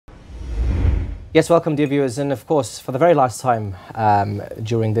Yes, welcome dear viewers, and of course for the very last time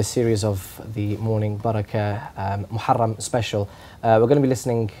during this series of the morning Baraka Muharram special, we're going to be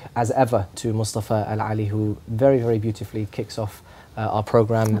listening as ever to Mustafa Al Ali, who very beautifully kicks off our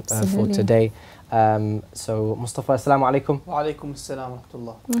program for today. So Mustafa, assalamu alaikum. Wa alaikum assalam wa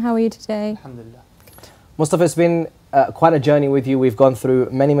rahmatullah. How are you today? Alhamdulillah. Mustafa, it's been quite a journey with you. We've gone through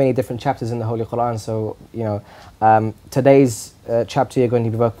many different chapters in the Holy Quran. So, you know, today's chapter you're going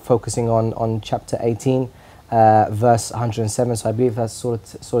to be focusing on chapter 18, verse 107. So I believe that's Surah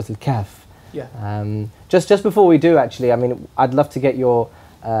Al Kahf. Yeah. Just before we do, actually, I mean, I'd love to get your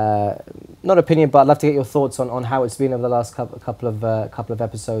not opinion, but I'd love to get your thoughts on how it's been over the last couple of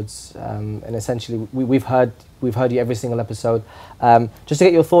episodes. And essentially, we've heard you every single episode. Just to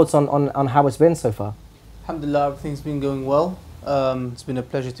get your thoughts on how it's been so far. Alhamdulillah, everything's been going well. It's been a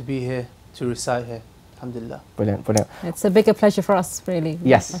pleasure to be here, to recite here. Alhamdulillah. Brilliant. It's a bigger pleasure for us, really.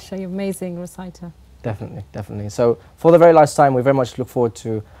 Yes. Mashallah, you're amazing reciter. Definitely. So, for the very last time, we very much look forward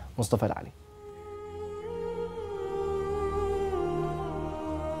to Mustafa Al Ali.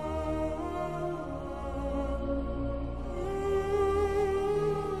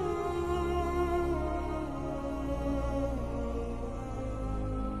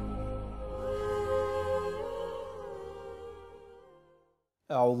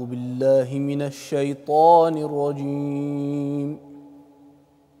 أعوذ بالله من الشيطان الرجيم.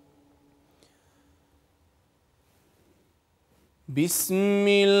 بسم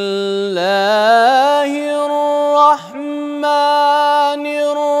الله الرحمن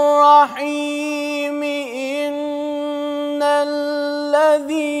الرحيم. إن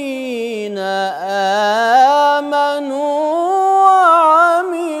الذين آمنوا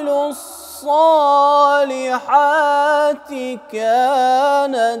وعملوا الصالحات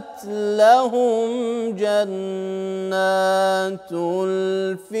كانت لهم جنات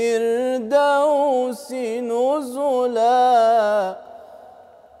الفردوس نزلا.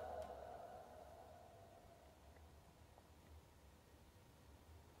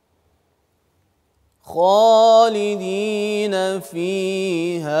 خالدين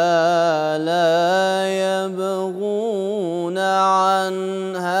فيها لا يبغون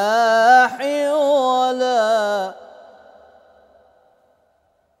عنها حولا.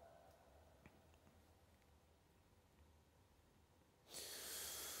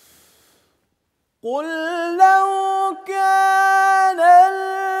 قل لو كان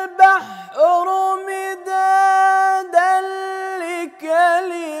البحر مدادا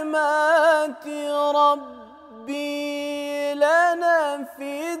لكلمات ربي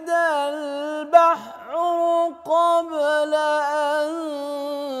لنفد البحر قبل أن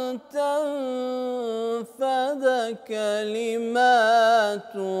تنفد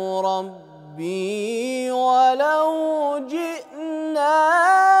كلمات ربي ولو جئنا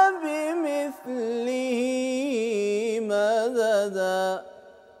بمثله مددا.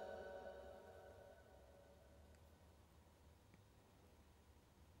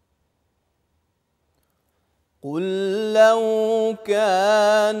 قل لو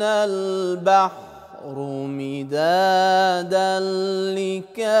كان البحر مدادا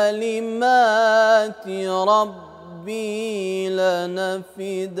لكلمات ربي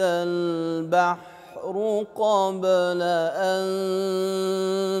لنفد البحر قبل أن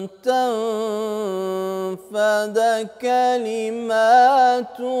تنفد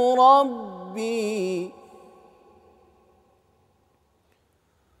كلمات ربي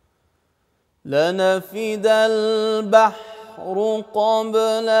لنفد البحر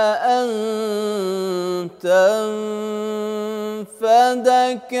قبل أن تنفد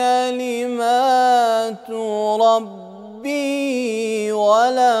كلمات ربي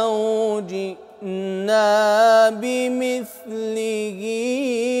ولو جئنا بمثله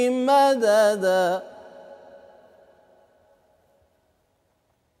مددا.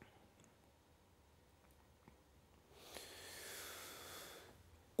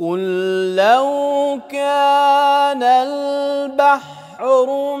 قل لو كان البحر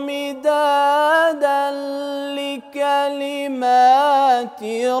مدادا لكلمات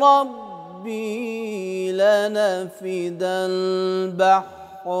ربي لنفد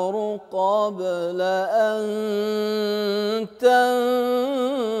البحر قبل أن تنفد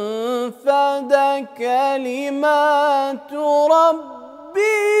كلمات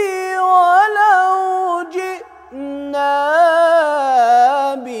ربي ولو جئنا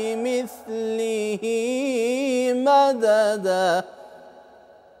بمثله مددا.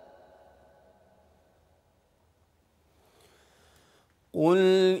 قل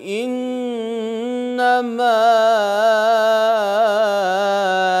إنما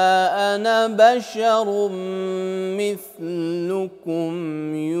أنا بشر مثلكم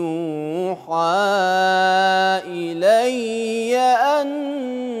يوحى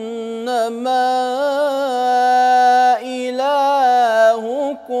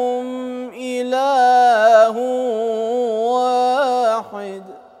واحد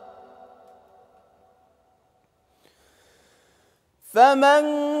فمن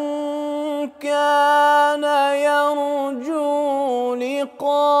كان يرجو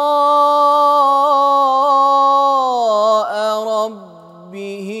لقاء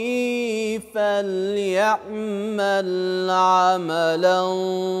ربه فليعمل عملا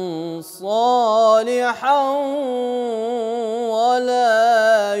صالحا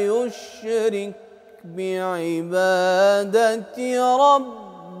ولا يشرك بعبادة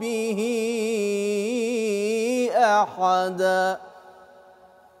ربه أحدا.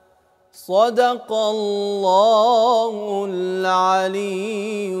 صدق الله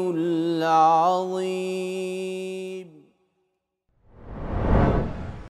العلي العظيم.